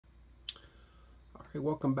Hey,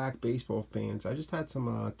 welcome back, baseball fans. I just had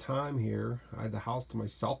some time here. I had the house to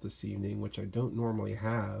myself this evening, which I don't normally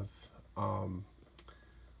have. Um,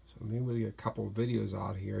 so maybe we'll get a couple of videos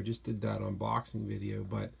out here. I just did that unboxing video,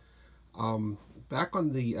 but back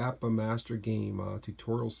on the APBA Master Game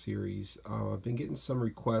tutorial series, I've been getting some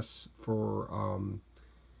requests for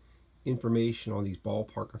information on these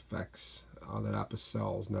ballpark effects that APBA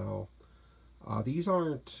sells. Now, these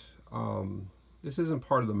aren't. This isn't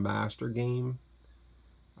part of the Master Game.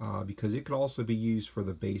 Because it could also be used for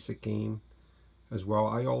the basic game as well.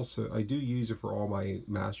 I do use it for all my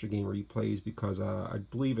Master Game replays because I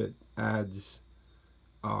believe it adds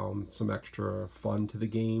some extra fun to the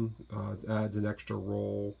game. It adds an extra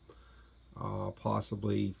roll,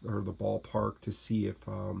 possibly for the ballpark to see if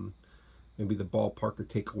maybe the ballpark could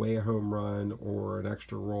take away a home run, or an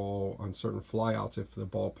extra roll on certain flyouts if the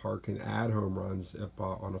ballpark can add home runs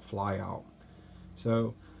on a flyout.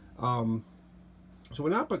 So So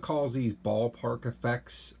when APBA calls these ballpark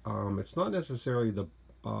effects, it's not necessarily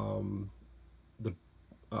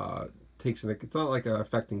it's not like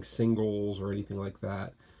affecting singles or anything like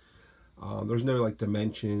that. There's no like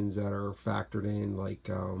dimensions that are factored in like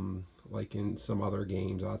in some other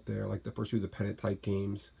games out there, like the Pursue the Pennant type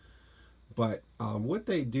games. But what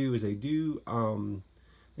they do is they do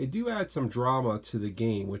add some drama to the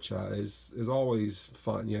game, which is always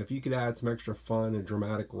fun. You know, if you could add some extra fun and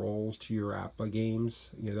dramatic rolls to your APBA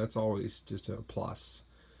games, you know, that's always just a plus.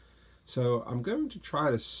 So I'm going to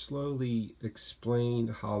try to slowly explain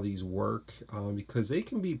how these work, because they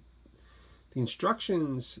can be, the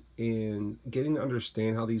instructions in getting to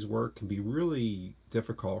understand how these work can be really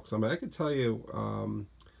difficult. Because I mean, I could tell you,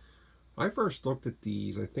 I first looked at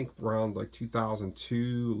these, I think around like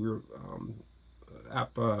 2002. We were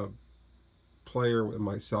APBA player and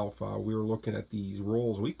myself, we were looking at these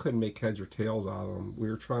rolls. We couldn't make heads or tails out of them. We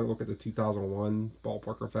were trying to look at the 2001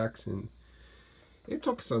 Ballpark Effects, and it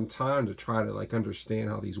took some time to try to like understand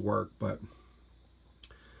how these work. But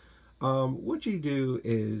what you do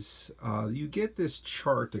is you get this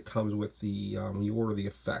chart that comes with the when you order the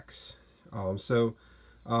effects.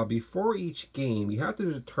 Before each game, you have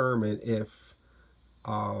to determine if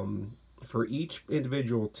for each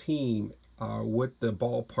individual team what the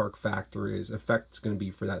ballpark factor effect is going to be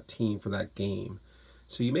for that team for that game.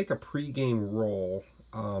 So you make a pre-game roll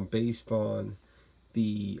based on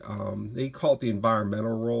the they call it the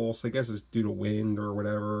environmental roll. So I guess it's due to wind or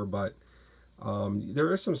whatever, but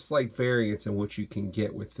there is some slight variance in what you can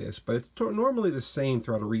get with this, but it's normally the same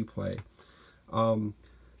throughout a replay.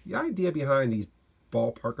 The idea behind these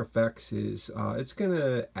ballpark effects is it's going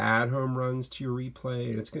to add home runs to your replay,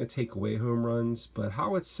 and it's going to take away home runs. But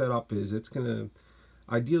how it's set up is it's going to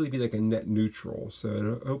ideally be like a net neutral.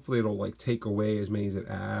 So hopefully it'll like take away as many as it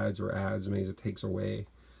adds, or adds as many as it takes away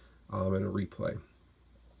in a replay.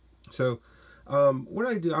 So what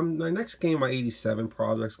I do, my next game, my 87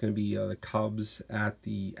 project is going to be the Cubs at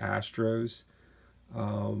the Astros.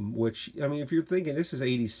 Which, I mean, if you're thinking this is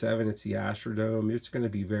 87, it's the Astrodome, it's going to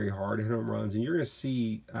be very hard to hit home runs, and you're going to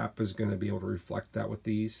see APBA is going to be able to reflect that with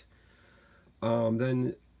these. What I'm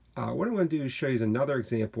going to do is show you another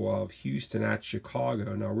example of Houston at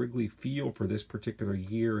Chicago. Now, Wrigley Field for this particular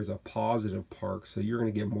year is a positive park, so you're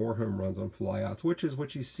going to get more home runs on flyouts, which is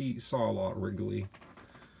what you saw a lot at Wrigley.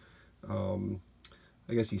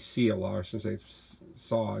 I guess you see a lot. I shouldn't say it's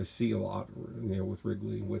saw. I see a lot, you know, with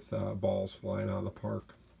Wrigley, with balls flying out of the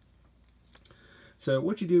park. So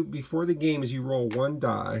what you do before the game is you roll one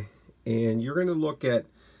die, and you're going to look at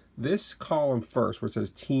this column first, where it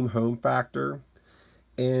says team home factor,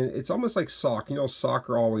 and it's almost like soccer. You know,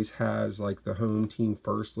 soccer always has like the home team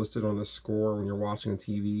first listed on the score when you're watching on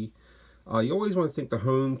TV. You always want to think the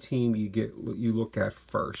home team you look at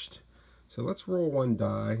first. So let's roll one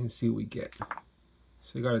die and see what we get.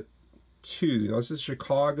 So you got a 2. Now this is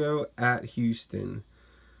Chicago at Houston.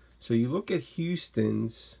 So you look at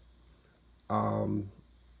Houston's,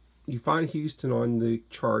 you find Houston on the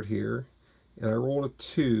chart here, and I rolled a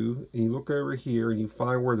 2, and you look over here and you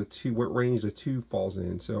find where what range the 2 falls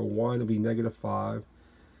in. So a 1 will be -5,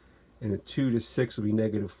 and a 2 to 6 will be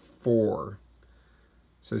 -4.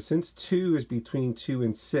 So since 2 is between 2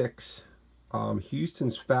 and 6,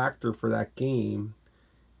 Houston's factor for that game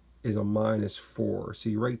is a -4. So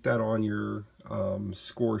you write that on your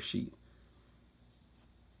score sheet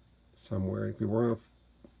somewhere. We're going to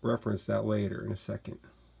reference that later in a second.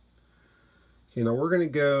 Okay, now we're going to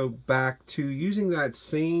go back to using that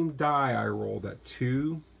same die I rolled at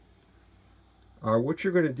 2. What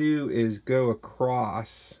you're going to do is go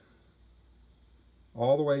across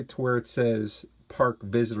all the way to where it says park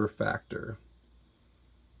visitor factor.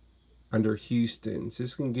 under Houston. So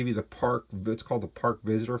this can give you the park, it's called the park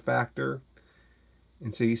visitor factor.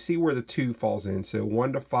 And so you see where the 2 falls in. So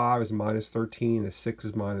 1 to 5 is minus 13, and 6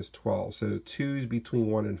 is minus 12. So 2 is between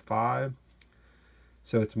 1 and 5.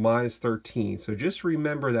 So it's minus 13. So just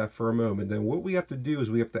remember that for a moment. Then what we have to do is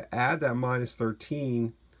we have to add that minus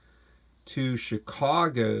 13 to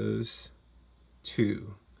Chicago's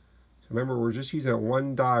 2. So remember, we're just using that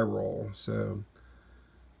 1 die roll. So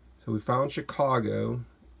we found Chicago,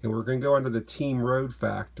 and we're going to go under the team road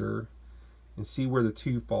factor and see where the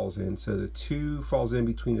 2 falls in. So the 2 falls in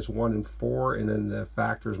between this 1 and 4, and then the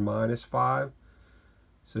factor is minus 5.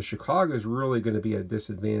 So Chicago is really going to be at a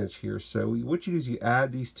disadvantage here. So what you do is you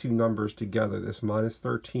add these 2 numbers together, this minus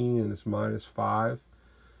 13 and this minus 5.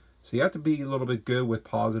 So you have to be a little bit good with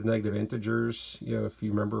positive negative integers, you know, if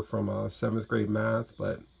you remember from 7th grade math,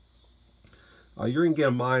 but you're going to get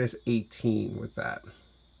a minus 18 with that.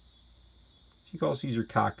 You can also use your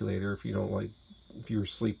calculator if you don't like, if you're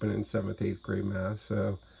sleeping in 7th, 8th grade math.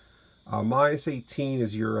 So minus 18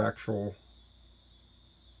 is your actual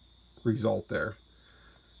result there.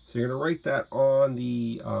 So you're going to write that on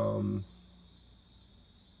the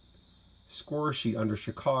score sheet under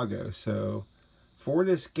Chicago. So for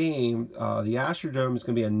this game, the Astrodome is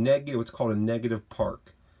going to be a negative, what's called a negative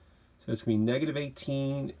park. So it's going to be negative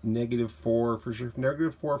 18, negative 4 for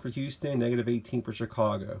Houston, negative 18 for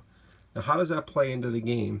Chicago. Now, how does that play into the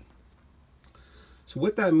game? So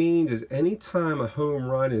what that means is anytime a home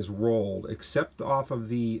run is rolled, except off of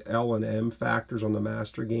the L and M factors on the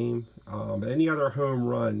Master Game, any other home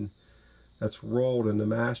run that's rolled in the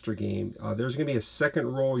Master Game, there's going to be a second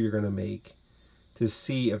roll you're going to make to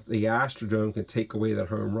see if the Astrodome can take away that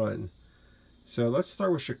home run. So let's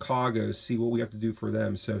start with Chicago, see what we have to do for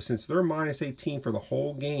them. So since they're minus 18 for the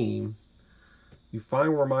whole game, you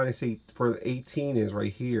find where minus 8 for 18 is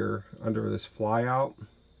right here under this flyout.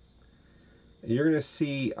 And you're going to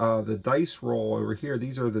see the dice roll over here.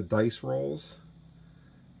 These are the dice rolls.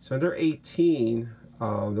 So under 18,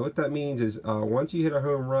 what that means is once you hit a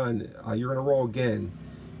home run, you're going to roll again.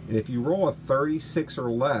 And if you roll a 36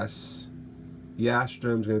 or less, the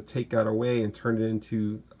Astrodome is going to take that away and turn it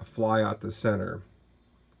into a fly out the center.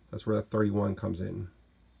 That's where that 31 comes in.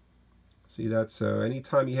 See that? So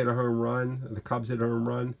anytime you hit a home run, the Cubs hit a home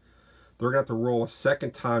run, they're going to have to roll a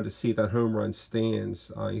second time to see if that home run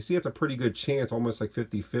stands. You see it's a pretty good chance, almost like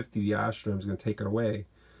 50-50, the Astrodome is going to take it away,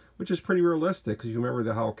 which is pretty realistic because you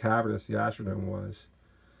remember how cavernous the Astrodome was.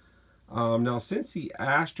 Now, since the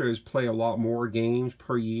Astros play a lot more games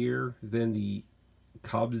per year than the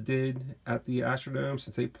Cubs did at the Astrodome,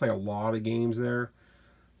 since they play a lot of games there,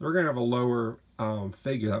 they're going to have a lower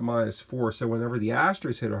figure, that -4. So whenever the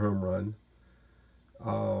Astros hit a home run,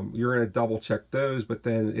 you're going to double check those, but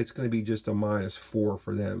then it's going to be just a -4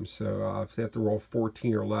 for them. So if they have to roll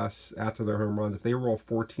 14 or less after their home runs, if they roll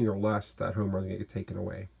 14 or less, that home run is going to get taken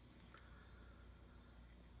away.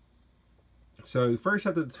 So you first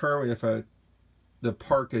have to determine if the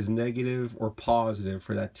park is negative or positive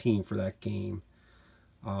for that team for that game.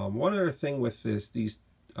 One other thing with these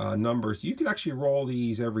numbers, you could actually roll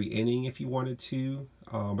these every inning if you wanted to,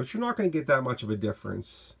 but you're not going to get that much of a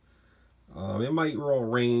difference. It might roll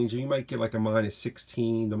range, and you might get like a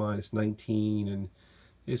 -16 to -19, and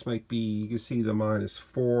this might be, you can see the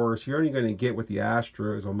 -4, so you're only going to get with the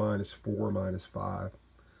Astros a -4, -5.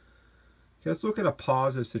 Okay, let's look at a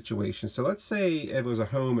positive situation. So let's say it was a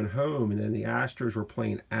home and home, and then the Astros were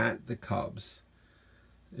playing at the Cubs.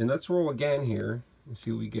 And let's roll again here and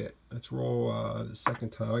see what we get. Let's roll the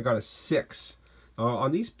second time. I got a 6.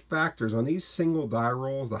 On these factors, on these single die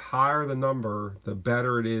rolls, the higher the number, the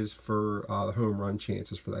better it is for the home run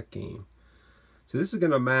chances for that game. So this is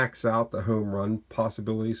going to max out the home run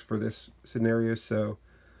possibilities for this scenario. So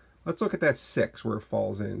let's look at that 6 where it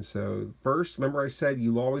falls in. So first, remember I said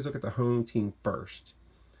you always look at the home team first.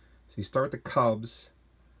 So you start the Cubs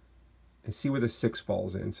and see where the 6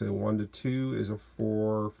 falls in. So 1 to 2 is a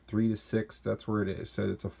 4, 3 to 6, that's where it is. So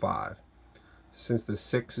it's a 5. Since the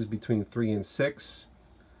 6 is between 3 and 6,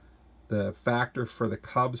 the factor for the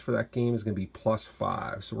Cubs for that game is going to be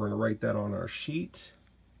 +5. So we're going to write that on our sheet.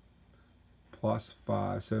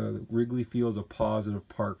 +5. So Wrigley Field's a positive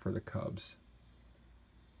park for the Cubs.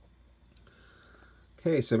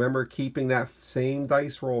 Okay, so remember keeping that same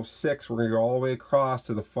dice roll of 6, we're going to go all the way across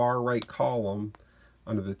to the far right column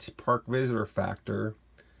under the park visitor factor.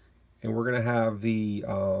 And we're going to have the,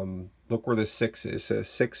 look where the 6 is. So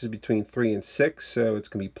 6 is between 3 and 6, so it's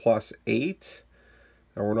going to be +8.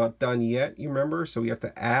 Now we're not done yet, you remember? So we have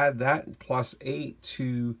to add that +8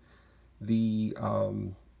 to the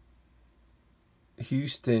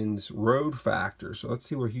Houston's road factor. So let's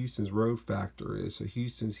see where Houston's road factor is. So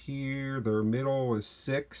Houston's here. Their middle is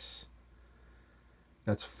 6.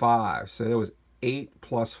 That's 5. So that was 8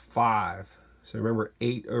 plus 5. So remember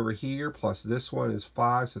 8 over here plus this one is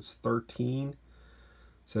 5. So it's 13.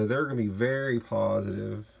 So they're going to be very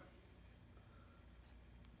positive.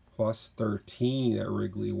 Plus 13 at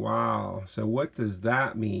Wrigley. Wow. So what does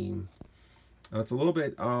that mean? It's a little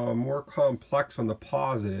bit more complex on the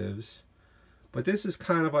positives. But this is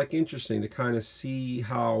kind of like interesting to kind of see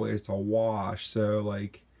how it's a wash. So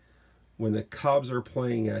like when the Cubs are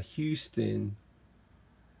playing at Houston,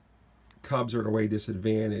 Cubs are at a way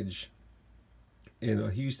disadvantage.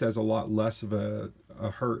 And Houston has a lot less of a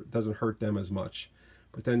hurt, doesn't hurt them as much.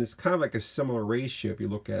 But then it's kind of like a similar ratio if you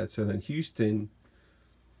look at it. So then Houston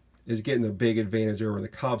is getting a big advantage over the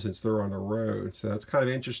Cubs since they're on the road. So that's kind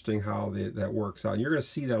of interesting how that works out. And you're going to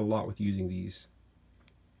see that a lot with using these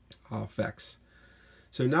effects.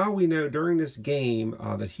 So now we know during this game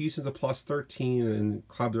that Houston's a plus 13 and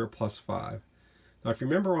Cubs are a plus 5. Now if you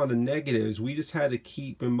remember on the negatives, we just had to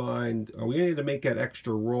keep in mind, we needed to make that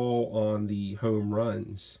extra roll on the home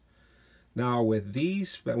runs. Now with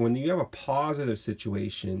these, when you have a positive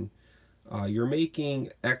situation, you're making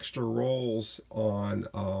extra rolls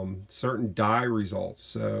on certain die results.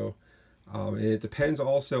 So and it depends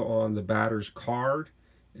also on the batter's card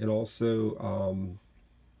and also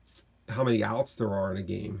how many outs there are in a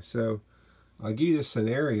game. So I'll give you the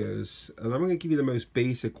scenarios, and I'm going to give you the most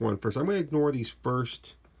basic one first. I'm going to ignore these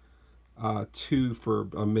first 2 for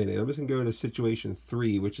a minute. I'm just going to go to situation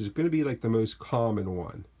 3, which is going to be like the most common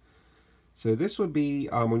one. So this would be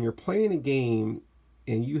when you're playing a game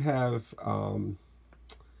and you have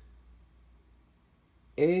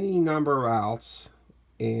any number of outs,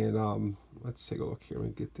 and let's take a look here. Let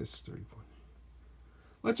me get this 30 point.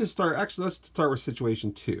 Let's just start, actually let's start with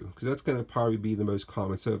situation 2, because that's going to probably be the most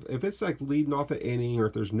common. So if it's like leading off the inning, or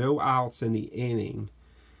if there's no outs in the inning,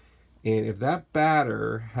 and if that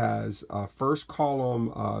batter has first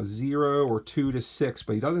column 0 or 2 to 6,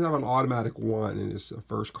 but he doesn't have an automatic 1 in his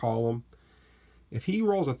first column, if he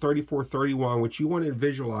rolls a 34-31, which you want to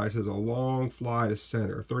visualize as a long fly to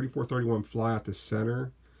center, 34-31 fly out to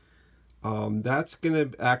center, that's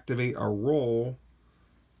going to activate a roll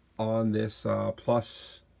on this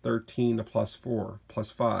plus 13 to plus 4,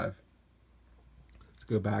 plus 5. Let's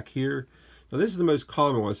go back here. Now this is the most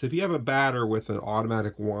common one. So if you have a batter with an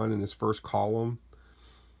automatic 1 in his first column,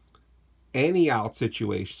 any out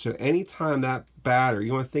situation, so anytime that batter,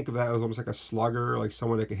 you want to think of that as almost like a slugger, like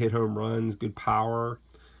someone that can hit home runs, good power.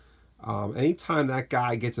 Anytime that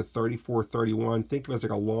guy gets a 34-31, think of it as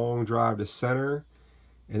like a long drive to center.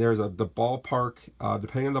 And there's the ballpark,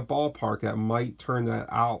 depending on the ballpark, that might turn that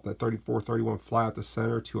out, that 34-31 fly out the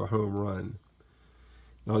center, to a home run.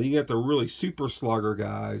 Now you get the really super slugger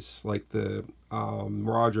guys, like the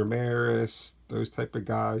Roger Maris, those type of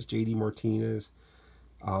guys, JD Martinez,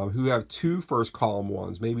 who have 2 first column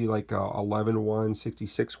 1s, maybe like 11-1,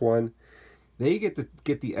 66-1. They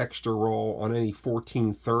get the extra roll on any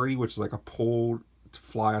 14-30, which is like a pulled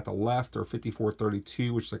fly at the left, or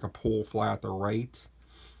 54-32, which is like a pull fly at the right.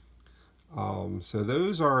 So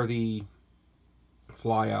those are the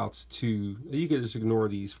flyouts to, you can just ignore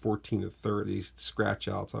these 14 to 30, these scratch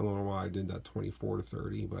outs. I don't know why I did that 24 to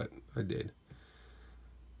 30, but I did.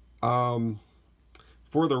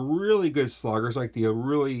 For the really good sluggers, like the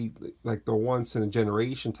really, like the once in a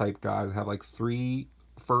generation type guys that have like 3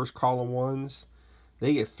 first column 1s,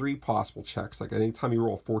 they get 3 possible checks. Like anytime you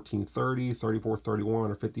roll 14-30, 34-31,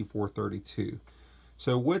 or 54-32.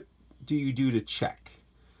 So what do you do to check?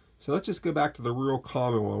 So let's just go back to the real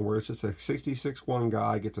common one where it's just a 66-1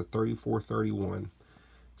 guy gets a 34-31.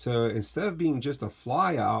 So instead of being just a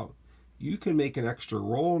fly out, you can make an extra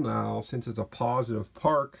roll now since it's a positive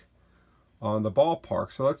park on the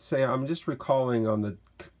ballpark. So let's say, I'm just recalling on the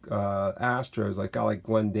Astros, like a guy like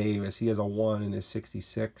Glenn Davis, he has a 1 in his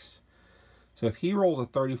 66. So if he rolls a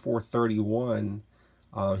 34-31,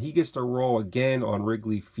 he gets to roll again on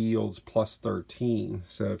Wrigley Field's plus 13.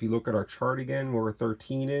 So if you look at our chart again where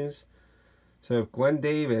 13 is, so if Glenn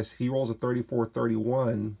Davis, he rolls a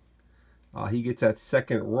 34-31, he gets that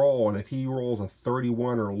second roll, and if he rolls a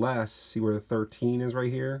 31 or less, see where the 13 is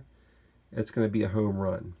right here, it's going to be a home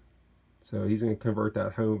run. So he's going to convert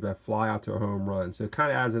that fly out to a home run. So it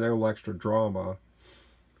kind of adds an little extra drama.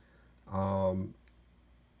 And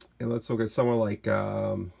let's look at someone like,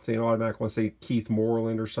 say an automatic one, say Keith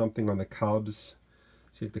Moreland or something on the Cubs.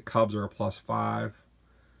 See if the Cubs are a plus 5.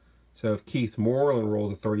 So if Keith Moreland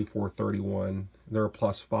rolls a 34-31, they're a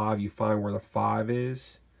plus 5, you find where the 5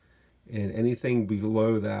 is. and anything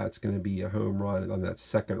below that's going to be a home run on that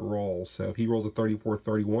second roll. So if he rolls a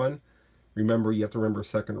 34-31, remember you have to remember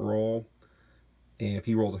second roll. And if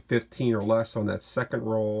he rolls a 15 or less on that second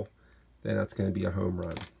roll, then that's going to be a home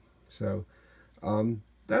run. So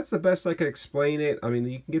that's the best I can explain it. I mean,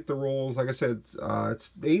 you can get the rolls. Like I said,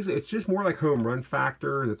 it's just more like home run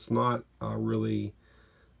factor. It's not really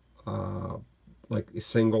like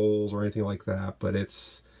singles or anything like that. But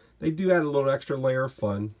they do add a little extra layer of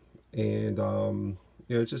fun, and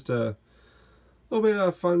it's just a little bit of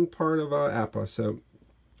a fun part of APBA. So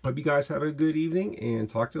hope you guys have a good evening, and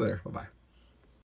talk to you later. Bye bye.